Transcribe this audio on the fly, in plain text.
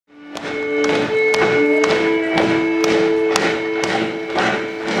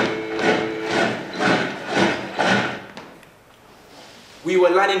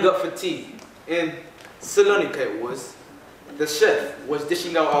Turning up for tea. In Salonika it was. The chef was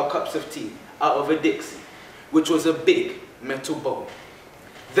dishing out our cups of tea out of a Dixie, which was a big metal bowl.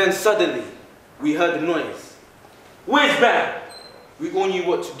 Then suddenly, we heard a noise. Whiz bang! We all knew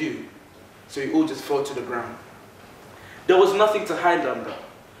what to do, so we all just fell to the ground. There was nothing to hide under,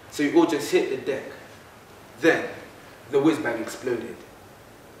 so we all just hit the deck. Then, the whiz bang exploded.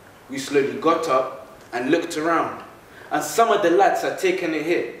 We slowly got up and looked around, and some of the lads had taken a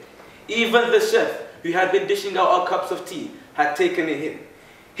hit. Even the chef, who had been dishing out our cups of tea, had taken a hit.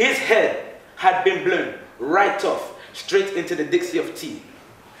 His head had been blown right off, straight into the Dixie of tea.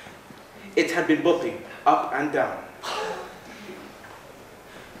 It had been bopping up and down.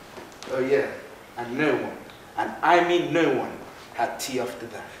 Oh yeah, and no one, and I mean no one, had tea after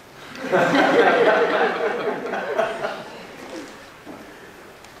that.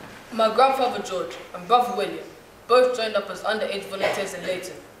 My grandfather George and brother William both joined up as underage volunteers in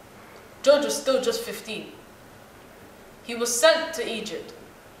Leighton. George was still just 15. He was sent to Egypt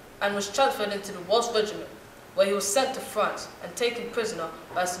and was transferred into the Welsh Regiment, where he was sent to France and taken prisoner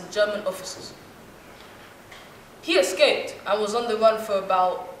by some German officers. He escaped and was on the run for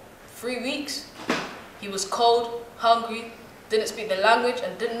about 3 weeks. He was cold, hungry, didn't speak the language,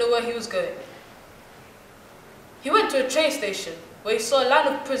 and didn't know where he was going. He went to a train station where he saw a line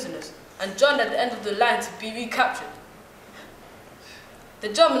of prisoners and joined at the end of the line to be recaptured. The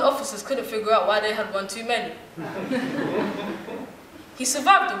German officers couldn't figure out why they had one too many. He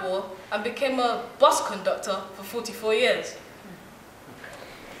survived the war and became a bus conductor for 44 years.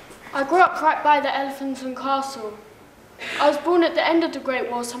 I grew up right by the Elephant Castle. I was born at the end of the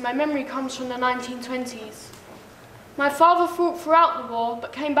Great War, so my memory comes from the 1920s. My father fought throughout the war,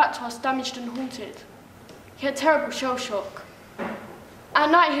 but came back to us damaged and haunted. He had terrible shell shock.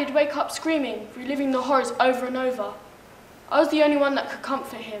 At night he'd wake up screaming, reliving the horrors over and over. I was the only one that could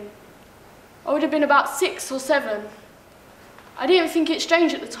comfort him. I would have been about 6 or 7. I didn't think it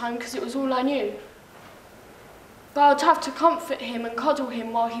strange at the time because it was all I knew. But I would have to comfort him and cuddle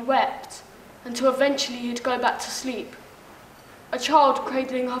him while he wept, until eventually he'd go back to sleep. A child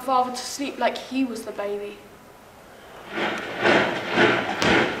cradling her father to sleep like he was the baby.